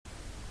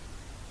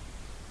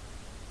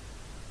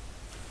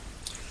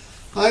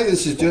Hi,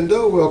 this is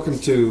Jindo. Welcome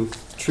to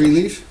Tree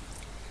Leaf.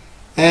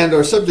 And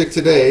our subject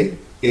today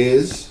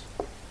is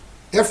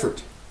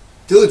effort,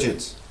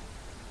 diligence,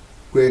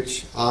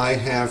 which I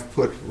have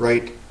put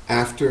right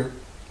after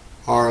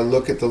our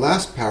look at the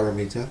last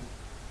paramita,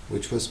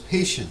 which was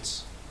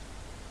patience.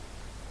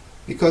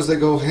 Because they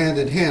go hand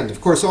in hand. Of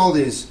course, all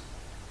these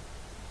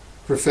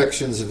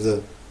perfections of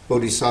the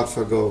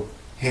Bodhisattva go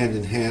hand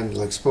in hand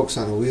like spokes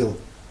on a wheel,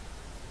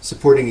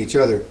 supporting each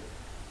other.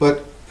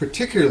 But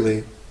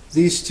particularly,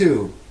 these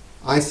two,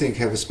 I think,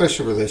 have a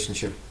special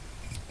relationship.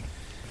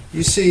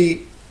 You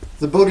see,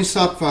 the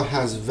Bodhisattva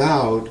has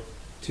vowed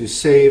to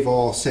save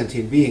all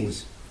sentient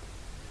beings.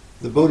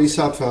 The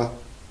Bodhisattva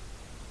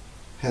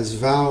has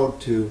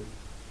vowed to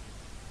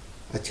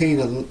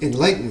attain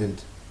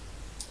enlightenment,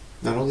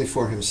 not only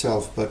for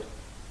himself, but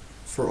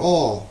for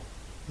all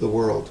the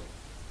world,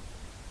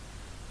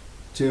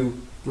 to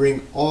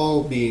bring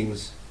all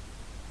beings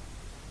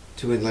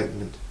to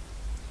enlightenment.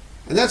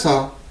 And that's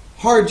a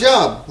hard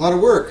job, a lot of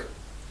work.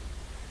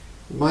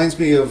 Reminds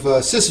me of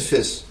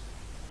Sisyphus.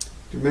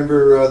 Do you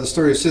remember the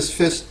story of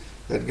Sisyphus?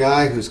 That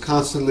guy who's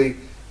constantly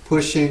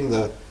pushing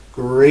the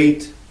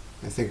great,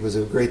 I think it was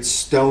a great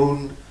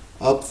stone,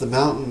 up the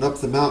mountain,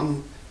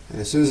 and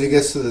as soon as he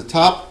gets to the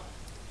top,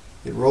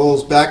 it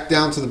rolls back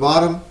down to the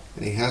bottom,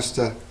 and he has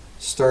to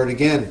start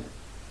again.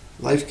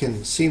 Life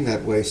can seem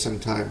that way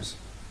sometimes.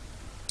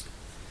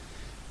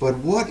 But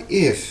what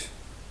if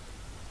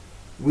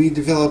we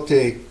developed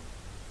a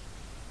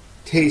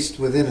taste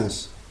within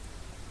us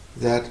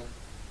that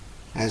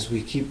as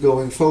we keep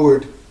going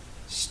forward,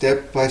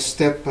 step by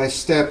step by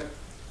step,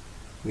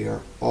 we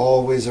are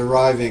always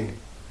arriving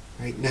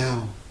right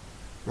now,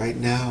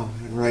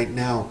 and right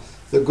now.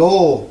 The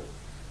goal,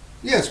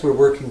 yes, we're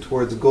working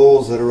toward the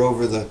goals that are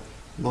over the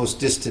most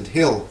distant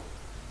hill,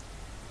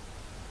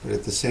 but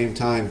at the same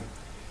time,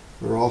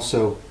 we're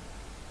also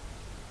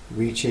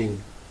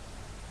reaching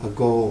a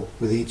goal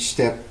with each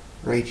step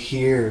right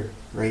here,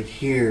 right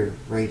here,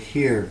 right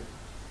here.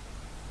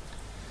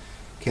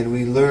 Can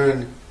we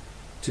learn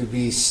to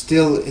be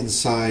still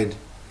inside,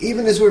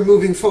 even as we're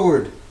moving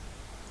forward?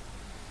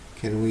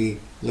 Can we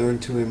learn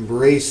to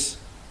embrace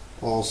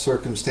all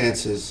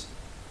circumstances,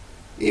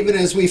 even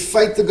as we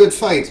fight the good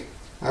fight?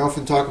 I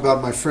often talk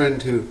about my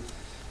friend who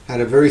had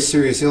a very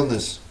serious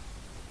illness,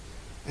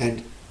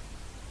 and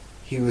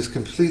he was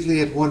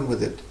completely at one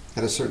with it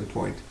at a certain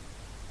point.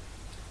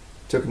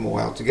 It took him a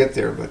while to get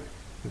there, but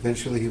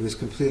eventually he was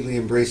completely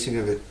embracing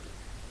of it,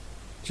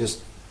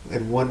 just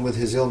at one with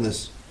his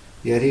illness.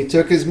 Yet he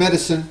took his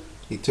medicine,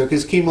 he took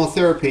his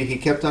chemotherapy, he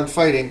kept on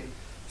fighting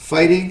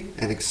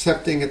and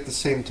accepting at the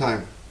same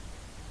time.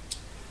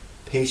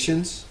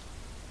 Patience,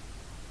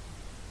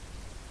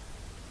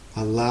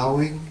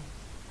 allowing,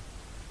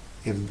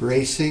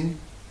 embracing,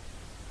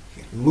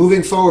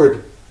 moving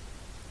forward,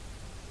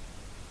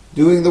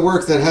 doing the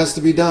work that has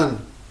to be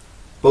done,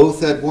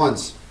 both at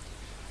once.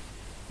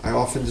 I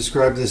often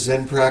describe this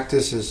Zen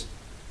practice as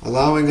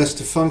allowing us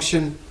to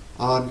function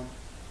on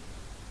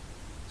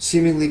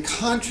seemingly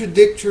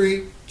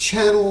contradictory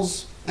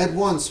channels at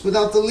once,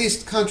 without the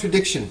least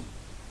contradiction.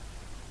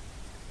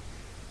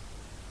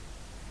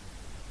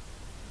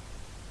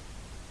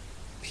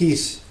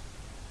 Peace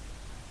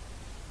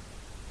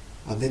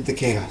amid the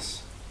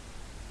chaos.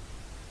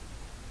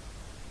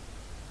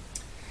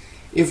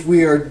 If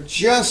we are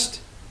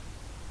just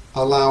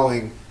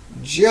allowing,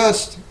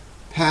 just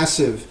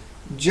passive,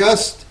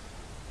 just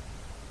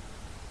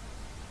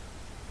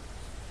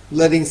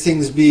letting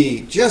things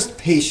be, just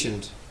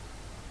patient,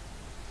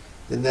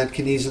 then that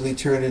can easily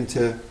turn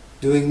into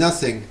doing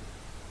nothing.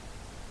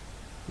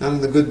 Not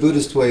in the good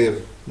Buddhist way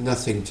of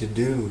nothing to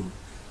do,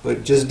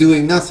 but just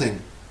doing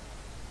nothing.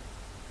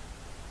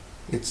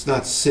 It's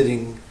not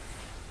sitting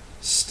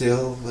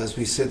still as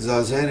we sit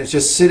Zazen, it's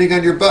just sitting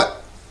on your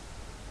butt.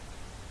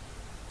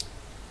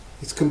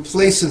 It's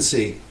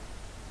complacency.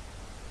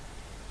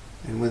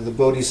 And when the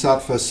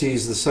Bodhisattva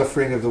sees the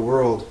suffering of the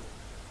world,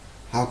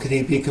 how can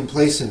he be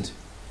complacent?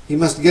 He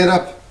must get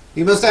up,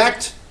 he must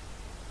act.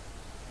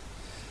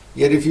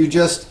 Yet if you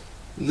just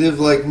live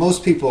like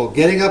most people,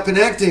 getting up and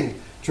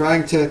acting,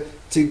 trying to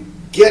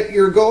get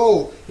your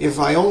goal, if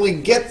I only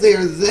get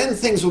there, then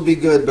things will be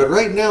good, but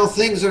right now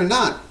things are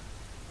not.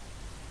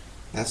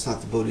 That's not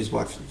the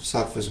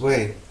Bodhisattva's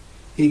way.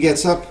 He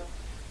gets up,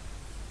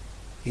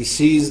 he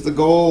sees the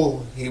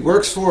goal, he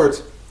works for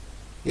it,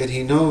 yet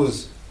he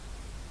knows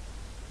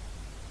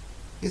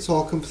it's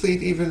all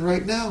complete even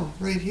right now,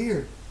 right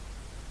here,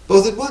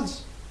 both at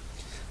once.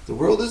 The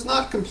world is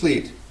not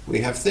complete.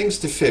 We have things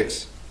to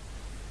fix,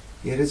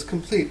 yet it's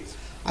complete.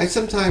 I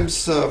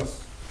sometimes tell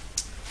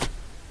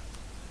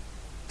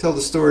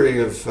the story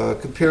of,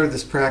 compare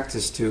this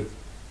practice to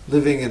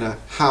living in a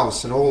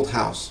house, an old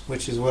house,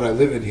 which is what I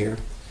live in here,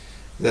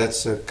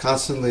 that's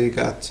constantly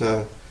got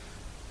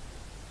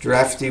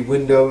drafty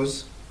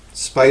windows,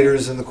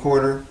 spiders in the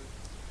corner,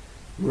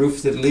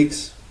 roof that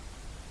leaks.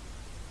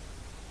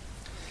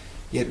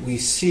 Yet we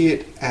see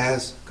it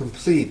as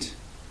complete.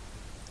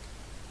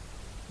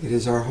 It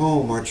is our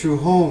home, our true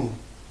home.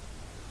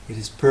 It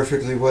is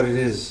perfectly what it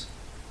is.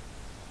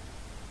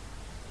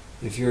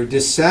 If you're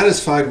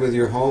dissatisfied with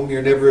your home,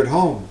 you're never at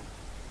home.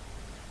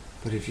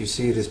 But if you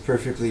see it as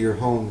perfectly your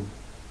home,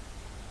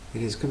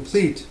 it is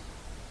complete.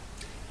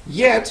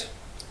 Yet,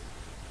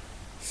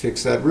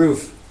 fix that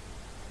roof,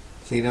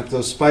 clean up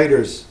those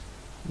spiders,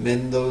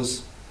 mend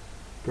those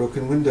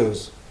broken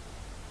windows,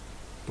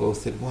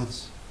 both at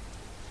once.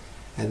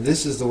 And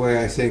this is the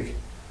way I think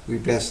we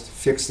best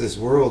fix this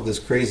world, this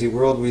crazy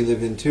world we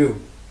live in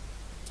too.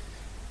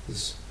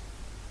 This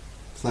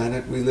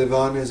planet we live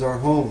on is our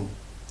home.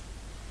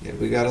 Yet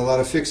we got a lot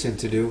of fixing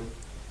to do.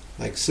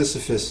 Like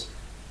Sisyphus,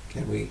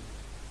 can we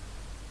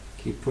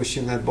keep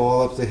pushing that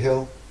ball up the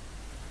hill,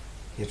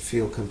 yet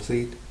feel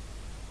complete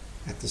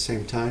at the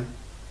same time?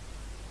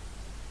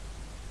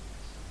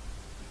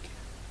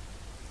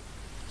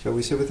 Shall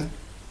we sit with that?